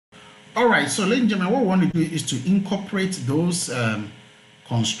All right, so ladies and gentlemen, what we want to do is to incorporate those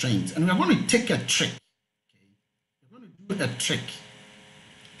constraints, and we're going to take a trick. Okay? We're going to do a trick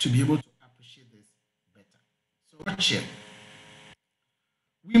to be able to appreciate this better. So watch here.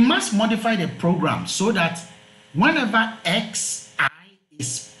 We must modify the program so that whenever xi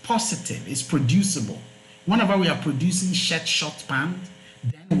is positive, is producible, whenever we are producing short pan,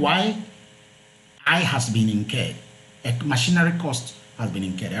 then yi has been incurred. A machinery cost has been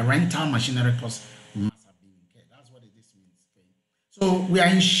incurred. A rental machinery cost must have been incurred. That's what this means. Okay? So we are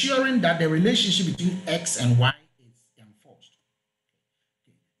ensuring that the relationship between x and y is enforced.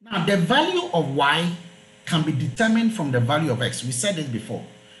 Okay. Now, the value of y can be determined from the value of x. We said this before,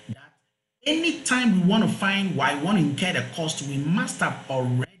 that anytime we want to find y, we want to incur the cost, we must have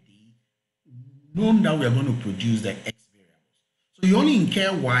already known that we are going to produce the x variables. So you only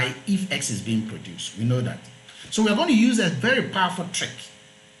incur y if x is being produced. We know that. So we're going to use a very powerful trick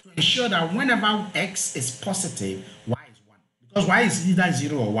to ensure that whenever x is positive, y is 1. Because y is either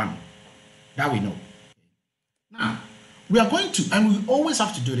 0 or 1. That we know. Now, we are going to, and we always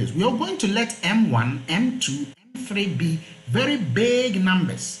have to do this, we are going to let M1, M2, M3 be very big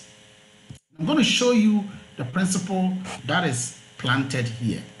numbers. I'm going to show you the principle that is planted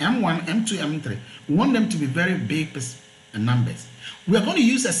here. M1, M2, M3. We want them to be very big numbers. We are going to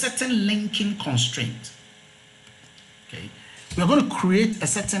use a certain linking constraint. Okay, we are going to create a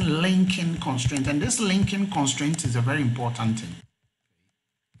certain linking constraint, and this linking constraint is a very important thing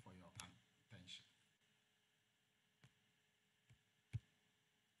for your attention.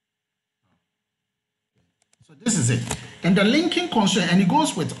 So this is it, and the linking constraint, and it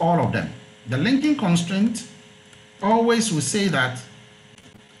goes with all of them. The linking constraint always will say that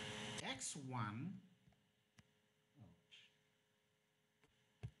x1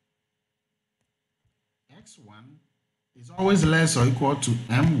 is always less or equal to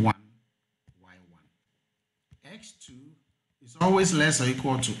m1 y1. x2 is always less or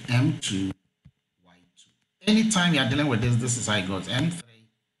equal to m2 y2. Anytime you are dealing with this is how it goes. x3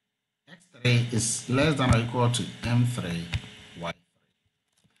 is less than or equal to m3 y3.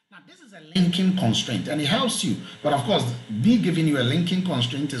 Now this is a linking constraint and it helps you, but of course me giving you a linking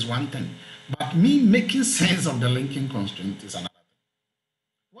constraint is one thing, but me making sense of the linking constraint is another thing.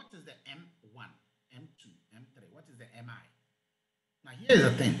 What is the m1, m2, m3? What is the mi? Now here's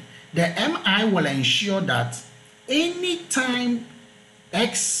the thing. The mi will ensure that anytime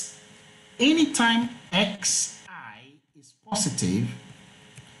xi is positive,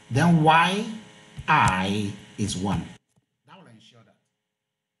 then yi is 1. That will ensure that.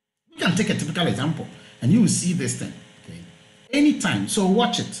 We can take a typical example and you will see this thing. Okay. Anytime, so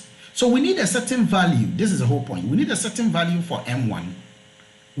watch it. So we need a certain value. This is the whole point. We need a certain value for m1.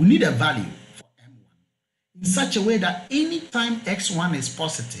 We need a value for m1 in such a way that anytime x1 is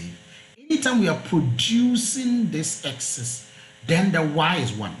positive, anytime we are producing this x's, then the y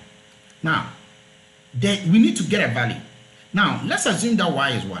is 1. Now, we need to get a value. Now, let's assume that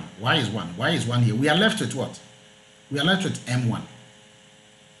y is 1. Y is 1. Y is 1 here. We are left with what? We are left with m1.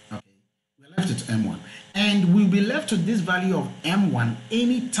 Okay. We are left with m1. And we'll be left with this value of m1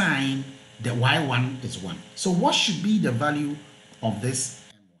 anytime the y1 is 1. So what should be the value of this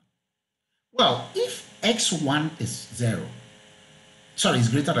m1? Well, if x1 is 0, sorry, is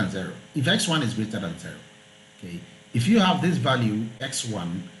greater than 0. If x1 is greater than 0, okay, if you have this value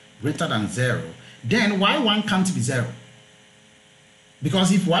x1 greater than 0, then y1 can't be 0.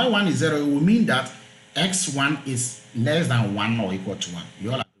 Because if y1 is 0, it will mean that x1 is less than 1 or equal to 1.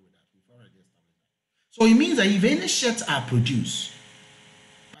 You all agree with that? We've already established that. So it means that if any shirts are produced,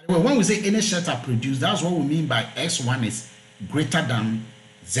 by the way, when we say any shirts are produced, that's what we mean by x1 is greater than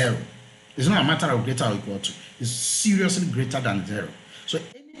 0. It's not a matter of greater or equal to. It's seriously greater than 0. So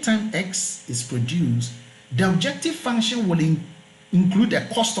anytime x is produced, the objective function will include the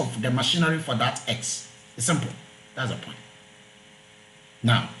cost of the machinery for that x. It's simple. That's the point.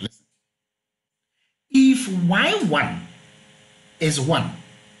 Now, listen. If y1 is 1,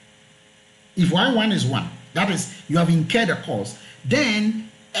 if y1 is 1, that is, you have incurred a cost, then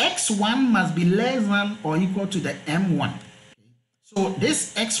x1 must be less than or equal to the m1. Okay. So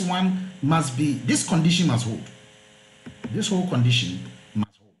this x1 must be, this condition must hold. This whole condition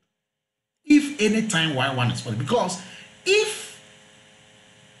must hold. If any time y1 is 40, because if,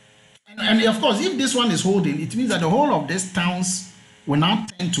 and of course, if this one is holding, it means that the whole of this towns will now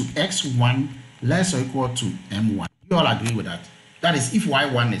tend to x1 less or equal to m1. You all agree with that? That is if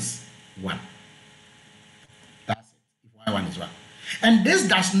y1 is 1. That's it, if y1 is 1. And this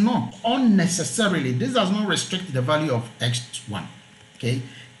does not unnecessarily, this does not restrict the value of x1. Okay?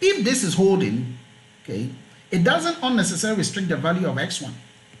 If this is holding, okay, it doesn't unnecessarily restrict the value of x1.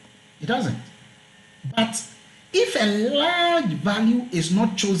 It doesn't. But if a large value is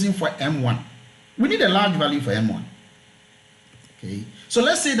not chosen for M1, we need a large value for M1. Okay, so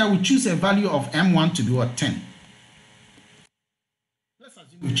let's say that we choose a value of M1 to be what? 10. Let's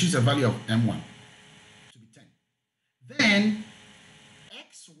assume we choose a value of M1 to be 10. Then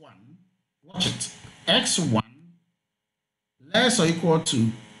X1, watch it, X1 less or equal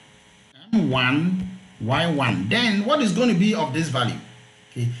to M1 Y1. Then what is going to be of this value?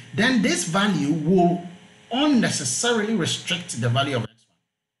 Okay, then this value will unnecessarily restrict the value of X1.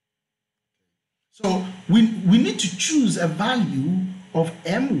 So we need to choose a value of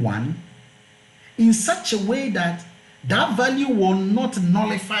M1 in such a way that that value will not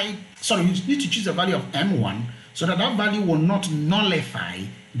nullify, sorry, you need to choose a value of M1 so that that value will not nullify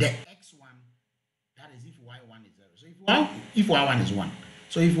the X1, that is if Y1 is 0. So if Y1 is 1.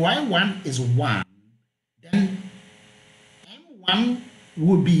 So if Y1 is 1, then M1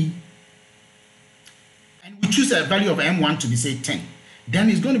 will be, and we choose a value of M1 to be say 10, then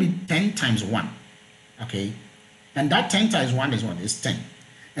it's going to be 10 times 1. Okay, and that 10 times 1 is what? Is 10.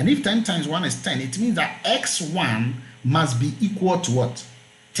 And if 10 times 1 is 10, it means that X1 must be equal to what?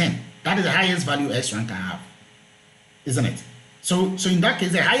 10. That is the highest value X1 can have, isn't it? So in that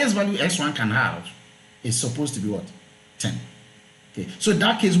case, the highest value X1 can have is supposed to be what? 10. Okay, so in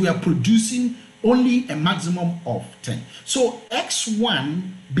that case, we are producing only a maximum of 10. So X1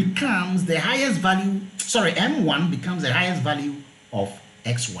 becomes the highest value, sorry, M1 becomes the highest value of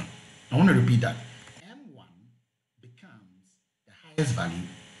X1. I want to repeat that. Highest value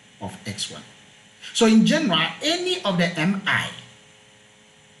of X1. So in general, any of the MI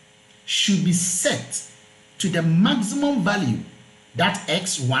should be set to the maximum value that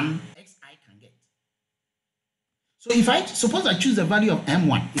X1, Xi can get. So if I suppose I choose the value of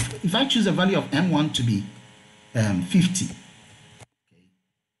M1, if I choose the value of M1 to be 50, okay,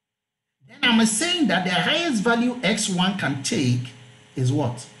 then I'm saying that the highest value X1 can take is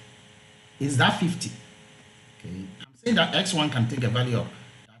what? Is that 50. Okay. Saying that X1 can take a value of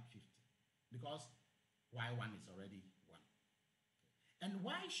that 50 because Y1 is already 1. And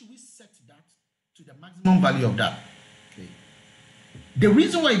why should we set that to the maximum value of that? Okay. The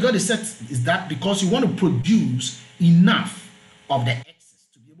reason why you got to set is that because you want to produce enough of the X's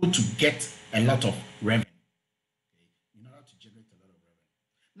to be able to get a lot of revenue. Okay. In order to generate a lot of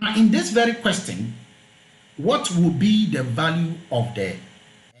revenue. Now, in this very question, what will be the value of the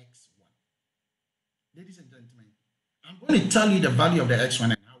X1? Ladies and gentlemen, I'm going to tell you the value of the X1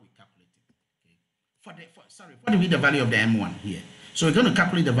 and how we calculate it. Okay. What will be the value of the M1 here? So we're going to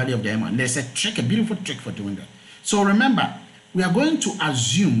calculate the value of the M1. There's a trick, a beautiful trick for doing that. So remember, we are going to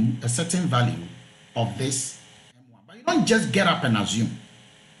assume a certain value of this M1. But you don't just get up and assume.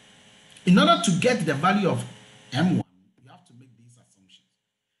 In order to get the value of M1, you have to make these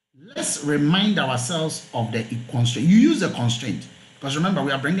assumptions. Let's remind ourselves of the constraint. You use the constraint. Because remember,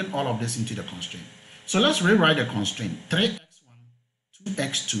 we are bringing all of this into the constraint. So let's rewrite the constraint. 3x1,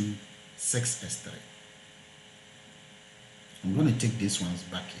 2x2, 6x3. I'm going to take these ones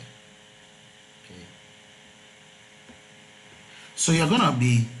back here. Okay. So you're going to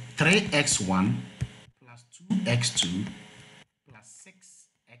be 3x1 plus 2x2 plus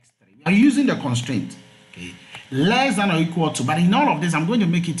 6x3. We are using the constraint. Okay. Less than or equal to, but in all of this, I'm going to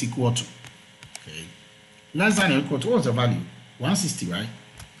make it equal to. Okay. Less than or equal to, what's the value? 160, right?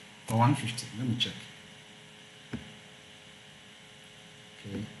 Or 150? Let me check.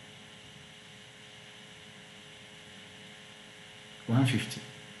 Okay. 150.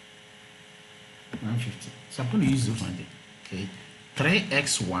 150. So I'm going to use this one. Okay.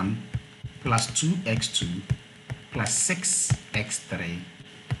 3x1 plus 2x2 plus 6x3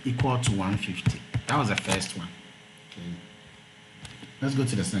 equal to 150. That was the first one. Okay. Let's go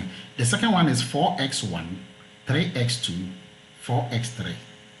to the second. The second one is 4x1, 3x2, 4x3.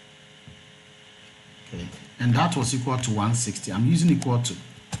 Okay. And that was equal to 160. I'm using equal to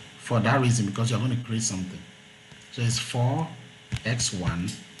for that reason because you're going to create something. So it's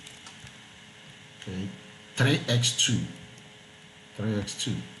 4x1, okay, 3x2 plus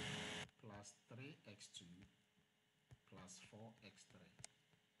 3x2 plus 4x3.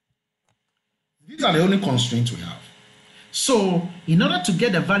 These are the only constraints we have. So in order to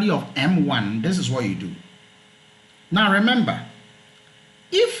get the value of M1, this is what you do. Now remember,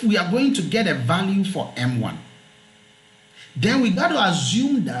 if we are going to get a value for M1, then we got to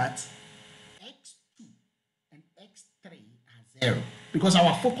assume that X2 and X3 are 0 because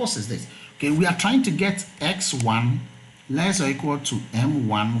our focus is this. Okay, we are trying to get X1 less or equal to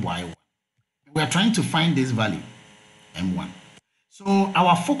M1 Y1. We are trying to find this value, M1. So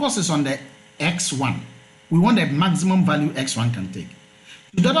our focus is on the X1. We want the maximum value X1 can take.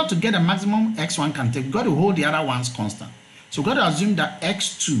 In order to get the maximum x1 can take, we've got to hold the other ones constant. So we've got to assume that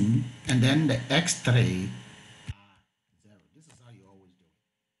x2 and then the x3 are 0. This is how you always do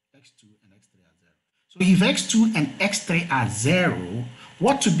it. x2 and x3 are 0. So if x2 and x3 are 0,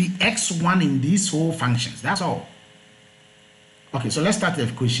 what to be x1 in these whole functions? That's all. Okay, so let's start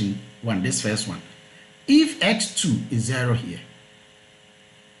with question 1, this first one. If x2 is 0 here,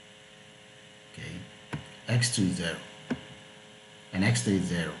 okay, x2 is 0 and x3 is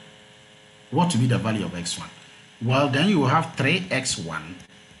 0, what to be the value of x1? Well, then you will have 3x1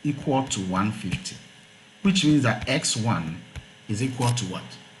 equal to 150, which means that x1 is equal to what?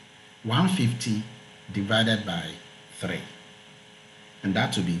 150 divided by 3, and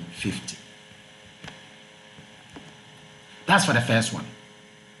that will be 50. That's for the first one.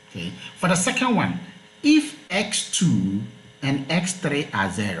 Okay. For the second one, if x2 and x3 are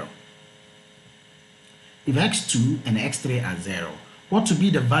 0, if x2 and x3 are 0, what to be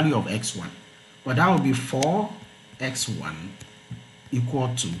the value of x1? Well, that will be 4x1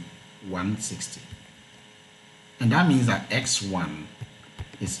 equal to 160. And that means that x1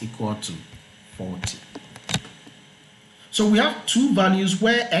 is equal to 40. So we have two values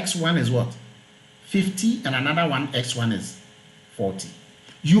where x1 is what? 50 and another one x1 is 40.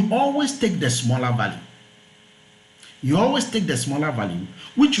 You always take the smaller value. You always take the smaller value,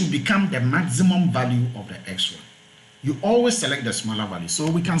 which will become the maximum value of the x1. You always select the smaller value.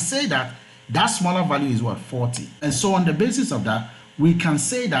 So we can say that that smaller value is what? 40. And so on the basis of that, we can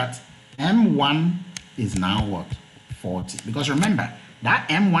say that m1 is now what? 40. Because remember, that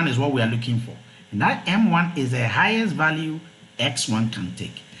m1 is what we are looking for. And that m1 is the highest value x1 can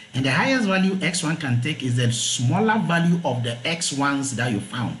take. And the highest value x1 can take is the smaller value of the x1s that you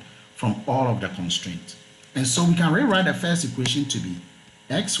found from all of the constraints. And so we can rewrite the first equation to be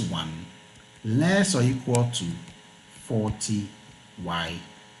x1 less or equal to 40y1.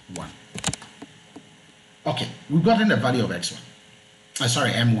 Okay, we've gotten the value of x1.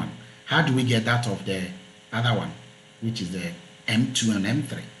 M1. How do we get that of the other one, which is the m2 and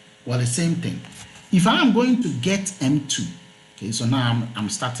m3? Well, the same thing. If I am going to get m2, okay, so now I'm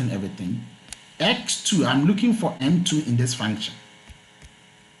starting everything. x2, I'm looking for m2 in this function.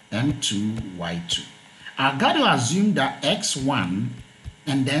 m2, y2. I've got to assume that x1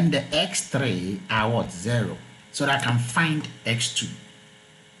 and then the x3 are what? 0. So that I can find x2.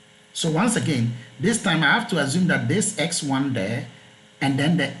 So once again, this time I have to assume that this x1 there and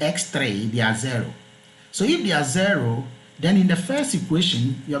then the x3, they are 0. So if they are 0, then in the first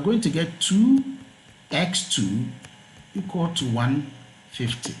equation, you're going to get 2x2 equal to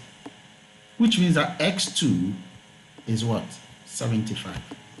 150, which means that x2 is what? 75.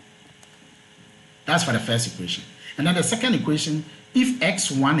 That's for the first equation. And then the second equation, if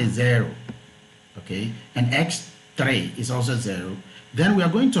x1 is 0, okay, and x3 is also 0, then we are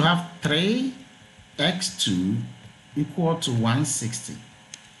going to have 3x2 equal to 160,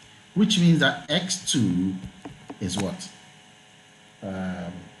 which means that x2 is what?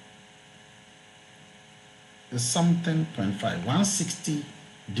 Is something 0.5. 160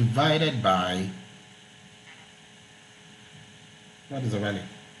 divided by, what is the value?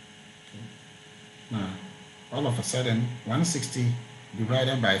 Okay. Now, all of a sudden, 160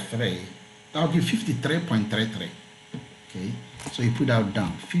 divided by 3, that will give 53.33. Okay, so you put that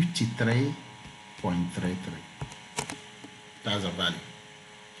down, 53.33. That's a value.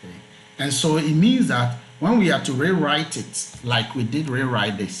 Okay, and so it means that when we are to rewrite it like we did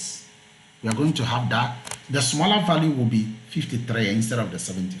rewrite this, we are going to have that the smaller value will be 53 instead of the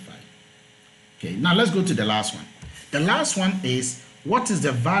 75. Okay, now let's go to the last one. The last one is, what is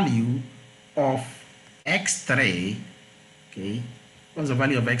the value of x3? Okay, what's the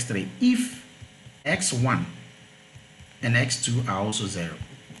value of x3 if x1 and x2 are also 0?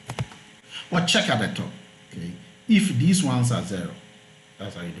 Well, check at the top. Okay, if these ones are 0,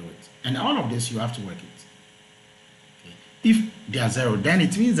 that's how you do it. And all of this, you have to work it. Okay. If they are 0, then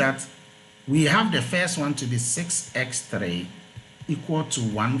it means that we have the first one to be 6x3 equal to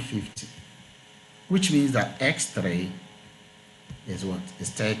 150, which means that x3 is what? Is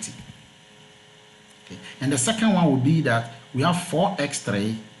 30. Okay. And the second one would be that we have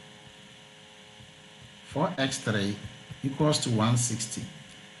 4x3 equals to 160,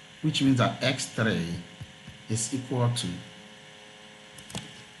 which means that x3 is equal to,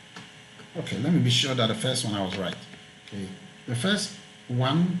 okay, let me be sure that the first one I was right. Okay, the first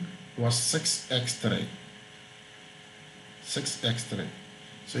one was 6x3. So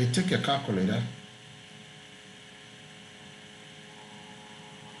you take your calculator,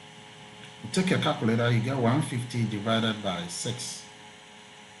 you get 150 divided by 6.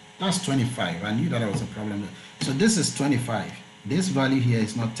 That's 25. I knew that was a problem there. So this is 25. This value here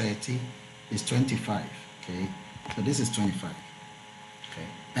is not 30, it's 25. Okay, so this is 25. Okay,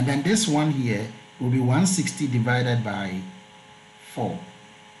 and then this one here will be 160 divided by 4.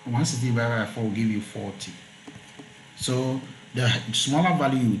 160 divided by 4 will give you 40. So the smaller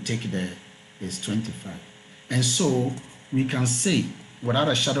value you take there is 25. And so we can say without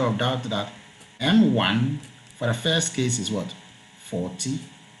a shadow of doubt that M1 for the first case is what? 40.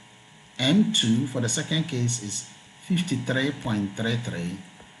 M2 for the second case is 53.33.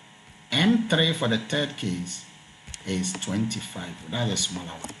 M3 for the third case is 25. That's a smaller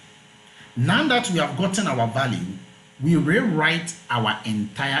one. Now that we have gotten our value, we rewrite our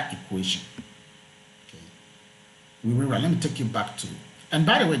entire equation. Okay. We rewrite. Let me take you back to. And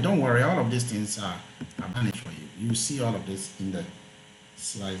by the way, don't worry, all of these things are managed for you. You see all of this in the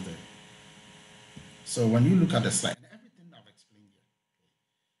slides there. So when you look at the slide, everything I've explained here.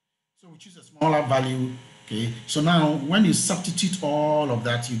 So we choose a smaller value. Okay. So now when you substitute all of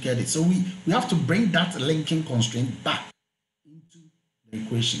that, you get it. So we have to bring that linking constraint back into the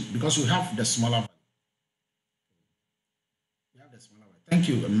equation because we have the smaller value. We have the smaller value. Thank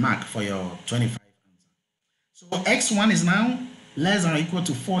you, Mark, for your 25 answer. So x1 is now less than or equal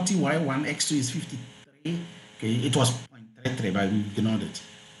to 40, y1, x2 is 53. Okay, it was 0.33, but we ignored it.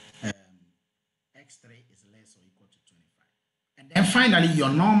 X3 is less or equal to 25. And then finally, your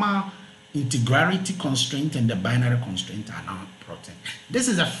normal integrality constraint and the binary constraint are now protein. This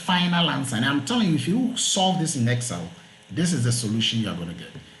is a final answer, and I'm telling you, if you solve this in Excel, this is the solution you're going to get.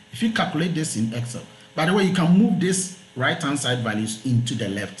 If you calculate this in Excel, by the way, you can move this right-hand side values into the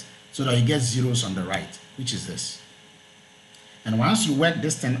left so that you get zeros on the right, which is this. And once you work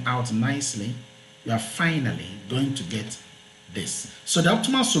this thing out nicely, you are finally going to get this. So the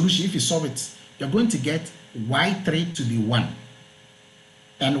optimal solution, if you solve it, you're going to get y3 to be 1.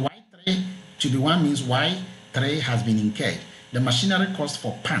 And y3 to be 1 means y3 has been incurred. The machinery cost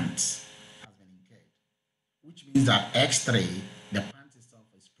for pants has been incurred, which means that x3, the pant itself,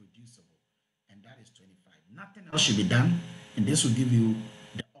 is producible, and that is 25. Nothing else should be done, and this will give you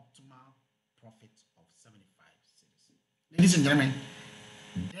the optimal profit of 75 cedis. Ladies and gentlemen,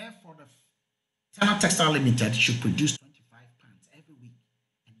 therefore the Turner Textile Limited should produce 25 pants every week,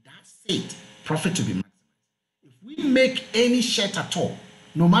 and that's it. Profit to be maximized. If we make any shirt at all,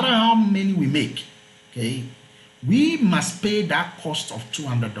 no matter how many we make, okay, we must pay that cost of $200 to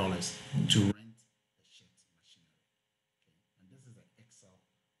rent the shirt machinery. Okay, and this is the Excel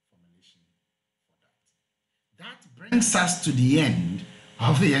formulation for that. That brings us to the end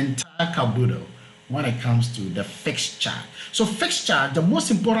of the entire caboodle when it comes to the fixed charge. So fixed charge, the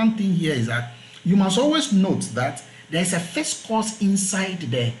most important thing here is that you must always note that there is a fixed cost inside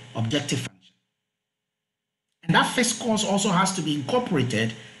the objective function. And that fixed cost also has to be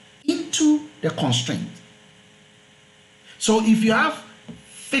incorporated into the constraint. So if you have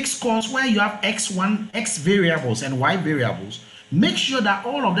fixed costs where you have x1, x variables and y variables, make sure that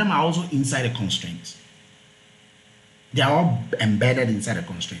all of them are also inside the constraint. They are all embedded inside the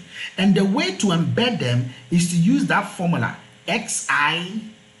constraint. And the way to embed them is to use that formula, xi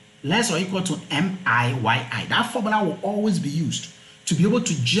less or equal to mi yi. That formula will always be used to be able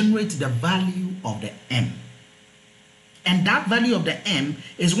to generate the value of the m. And that value of the m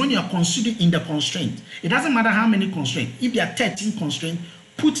is when you are considering in the constraint. It doesn't matter how many constraints. If there are 13 constraints,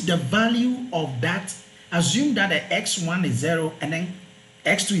 put the value of that, assume that the x1 is 0 and then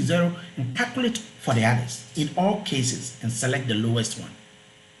x2 is 0, and calculate for the others in all cases and select the lowest one.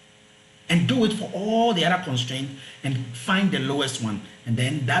 And do it for all the other constraints and find the lowest one, and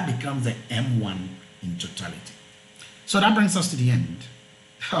then that becomes the m1 in totality. So that brings us to the end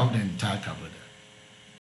of the entire caboodle.